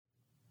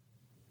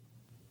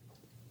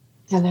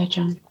Hello,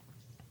 John.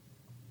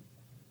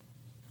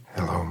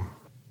 Hello.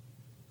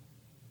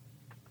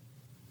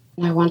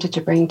 I wanted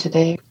to bring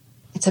today,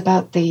 it's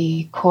about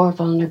the core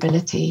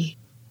vulnerability.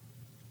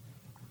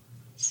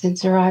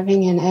 Since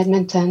arriving in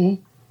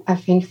Edmonton,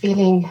 I've been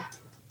feeling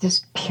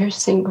this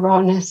piercing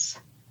rawness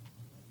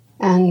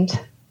and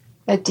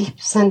a deep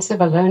sense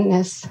of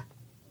aloneness.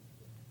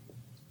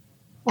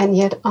 And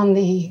yet on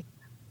the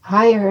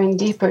higher and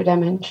deeper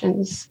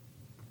dimensions,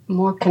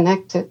 more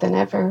connected than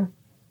ever.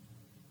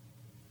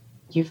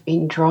 You've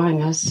been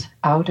drawing us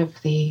out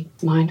of the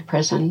mind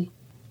prison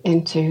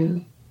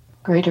into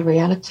greater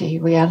reality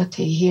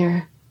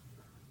here,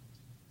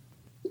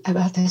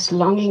 about this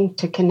longing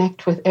to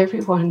connect with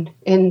everyone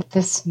in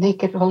this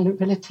naked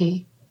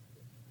vulnerability.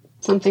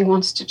 Something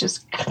wants to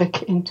just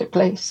click into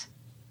place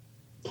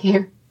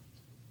here.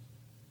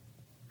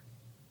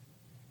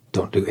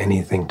 Don't do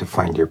anything to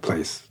find your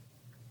place.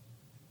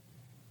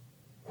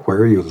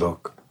 Where you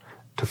look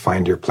to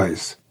find your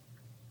place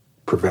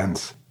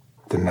prevents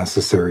the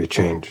necessary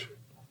change.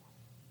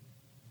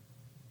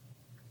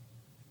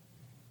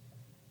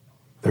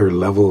 There are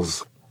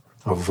levels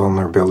of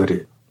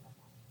vulnerability.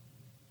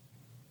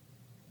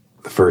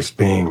 The first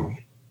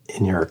being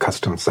in your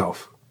accustomed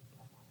self.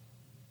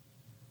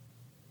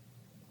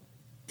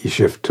 You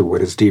shift to what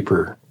is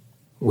deeper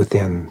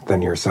within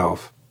than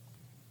yourself,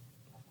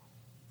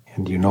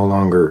 and you no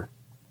longer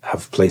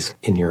have place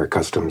in your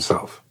accustomed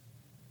self.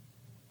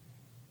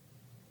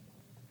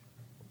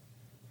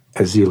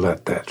 As you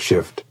let that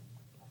shift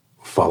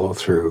follow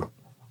through,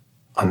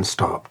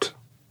 unstopped,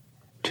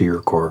 to your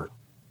core,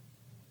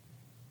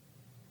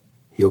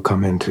 you'll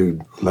come into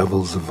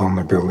levels of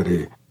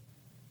vulnerability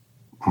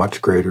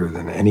much greater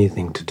than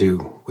anything to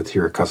do with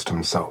your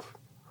accustomed self.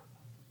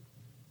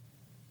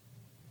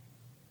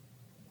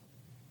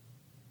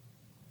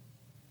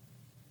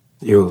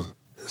 You'll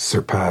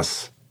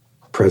surpass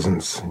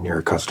presence in your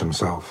accustomed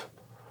self.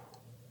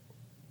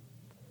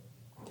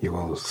 You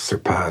will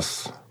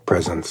surpass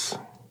presence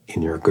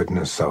in your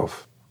goodness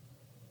self.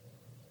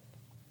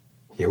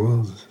 You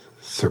will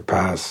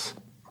surpass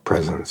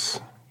presence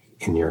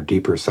in your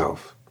deeper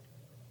self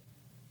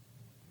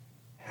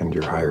and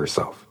your higher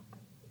self.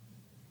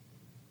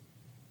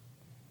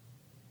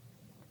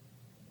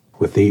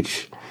 With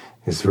each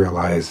is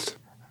realized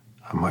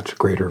a much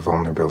greater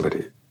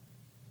vulnerability.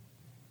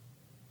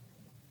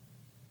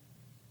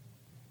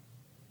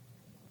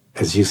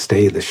 As you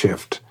stay the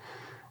shift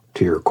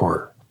to your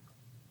core,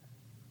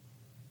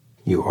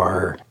 you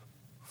are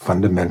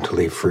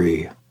fundamentally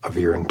free of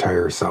your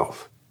entire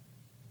self,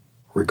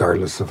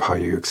 regardless of how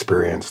you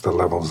experience the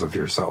levels of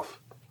yourself.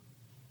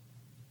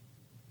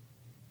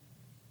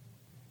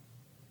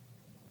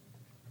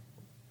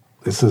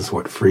 This is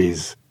what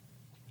frees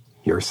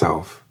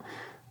yourself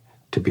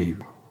to be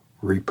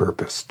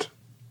repurposed.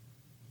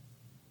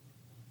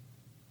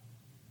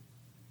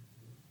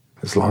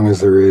 As long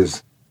as there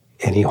is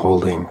any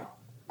holding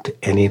to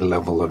any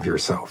level of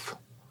yourself,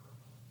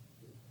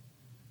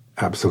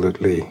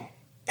 absolutely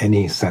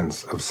any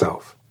sense of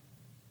self,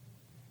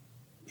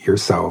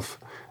 yourself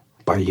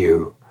by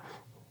you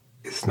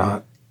is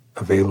not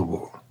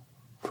available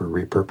for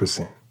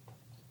repurposing.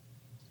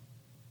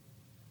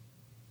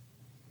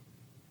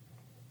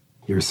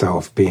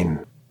 Yourself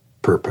being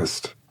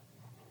purposed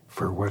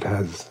for what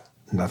has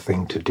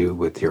nothing to do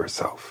with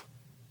yourself.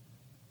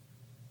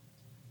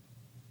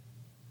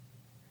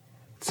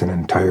 It's an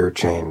entire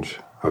change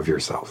of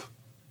yourself.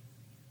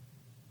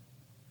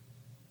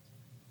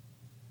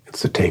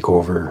 It's a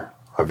takeover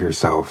of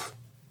yourself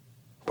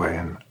by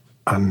an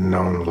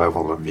unknown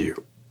level of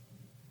you.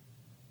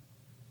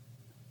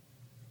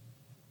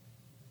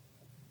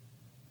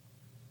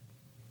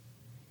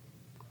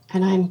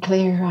 And I'm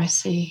clear,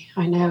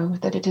 I know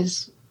that it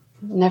has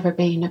never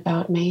been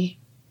about me,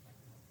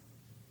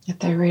 that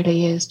there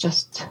really is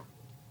just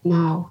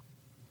now.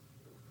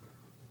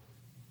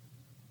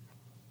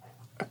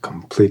 A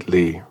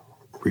completely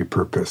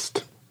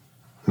repurposed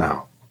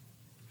now.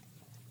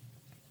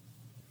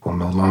 Will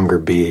no longer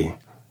be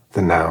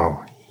the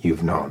now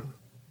you've known.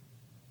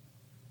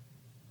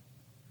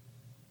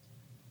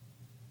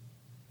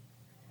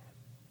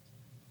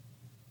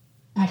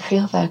 I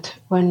feel that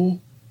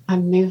when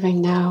I'm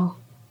moving now,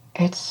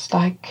 it's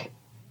like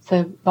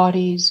the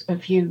bodies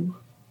of you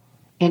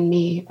in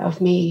me, of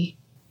me,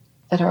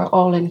 that are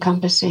all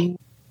encompassing.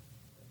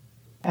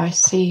 I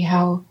see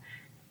how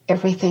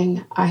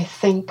everything I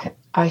think,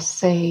 I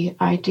say,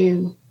 I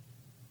do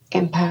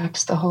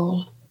impacts the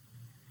whole.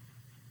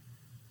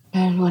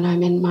 And when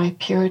I'm in my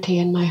purity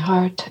in my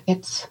heart,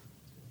 it's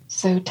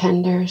so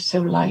tender,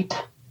 so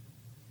light.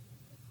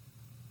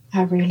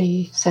 I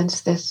really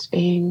sense this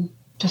being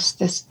just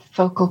this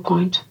focal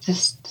point,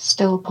 this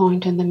still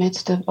point in the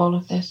midst of all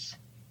of this.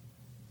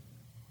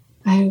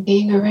 I am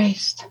being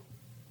erased.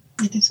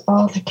 It is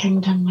all the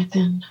kingdom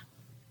within.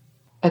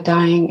 A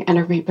dying and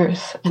a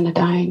rebirth and a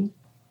dying,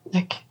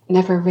 like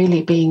never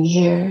really being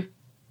here,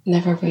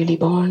 never really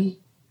born,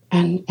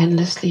 and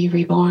endlessly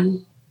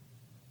reborn.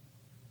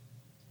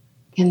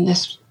 In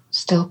this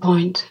still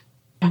point,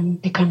 I'm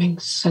becoming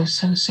so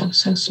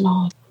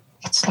small.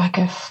 It's like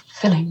a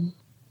filling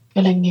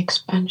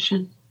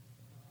expansion.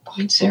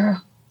 0,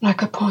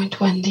 like a point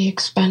when the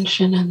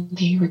expansion and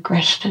the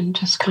regression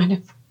just kind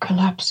of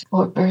collapse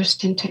or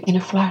burst into in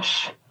a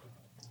flash.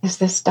 Is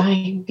this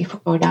dying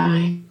before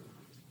dying?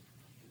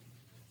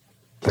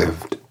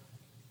 Lived.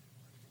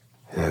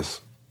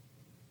 Yes.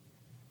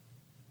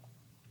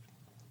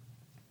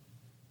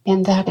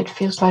 In that it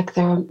feels like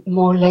there are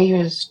more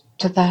layers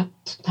to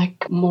that,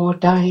 like more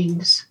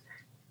dyings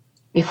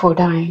before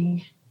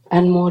dying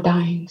and more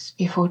dyings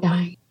before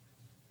dying,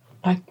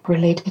 like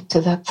related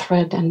to that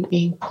thread and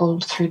being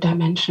pulled through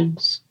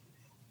dimensions,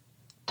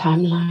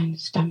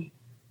 timelines,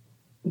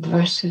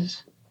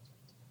 verses.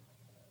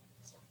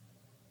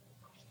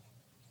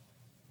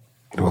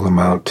 It will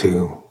amount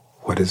to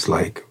what is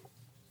like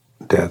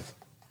death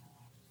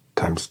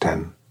times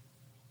 10.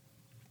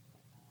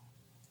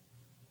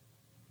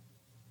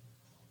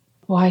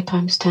 Why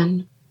times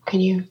 10? Can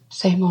you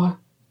say more?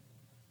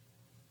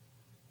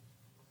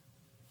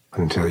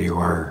 Until you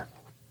are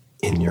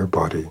in your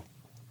body,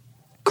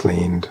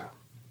 cleaned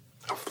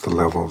of the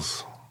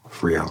levels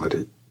of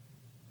reality,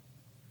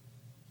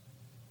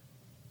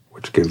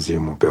 which gives you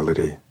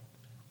mobility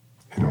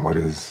in what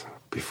is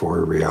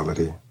before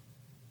reality.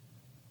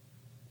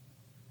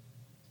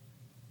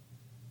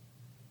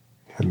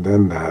 And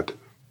then that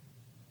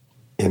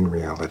in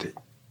reality,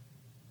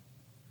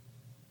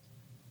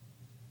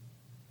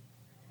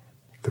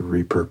 the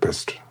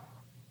repurposed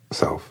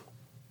self.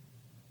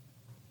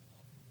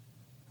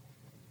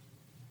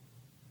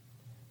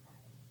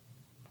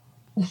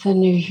 The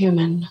new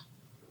human.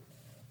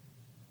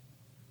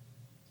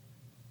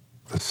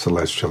 The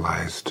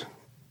celestialized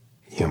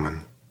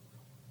human.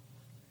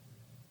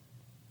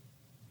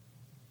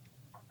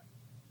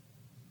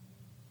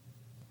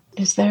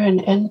 Is there an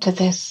end to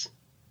this?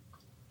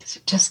 Does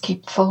it just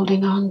keep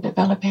folding on,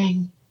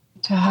 developing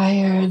to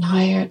higher and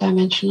higher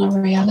dimensional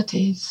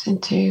realities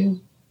into,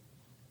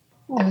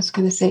 I was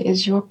going to say,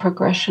 is your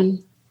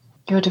progression,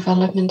 your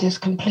development is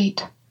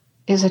complete?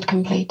 Is it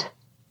complete?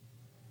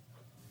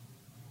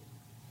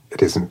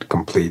 It isn't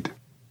complete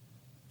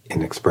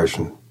in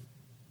expression.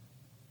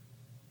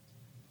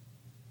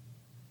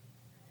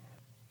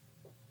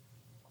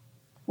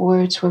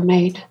 Words were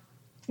made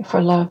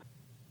for love.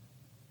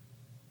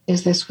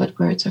 Is this what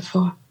words are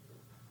for?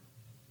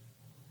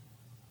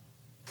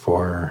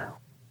 For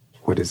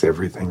what is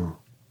everything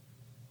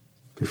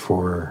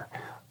before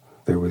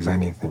there was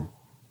anything.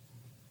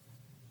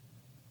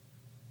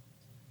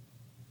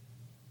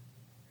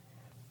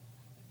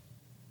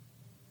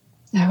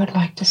 I would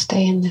like to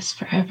stay in this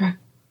forever.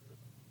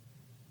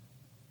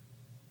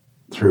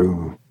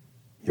 Through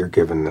your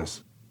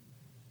givenness,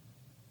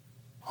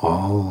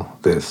 all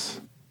this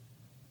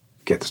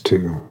gets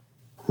to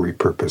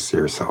repurpose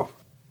yourself,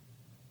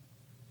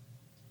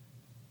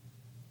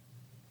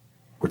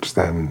 which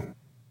then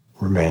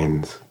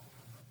remains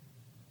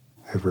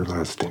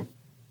everlasting.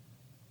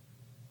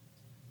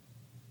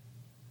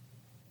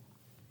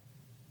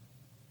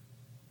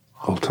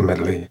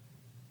 Ultimately,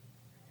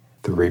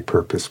 the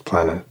repurposed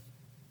planet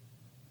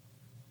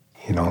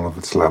in all of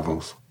its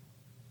levels,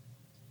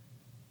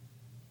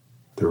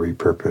 the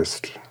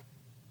repurposed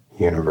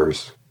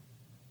universe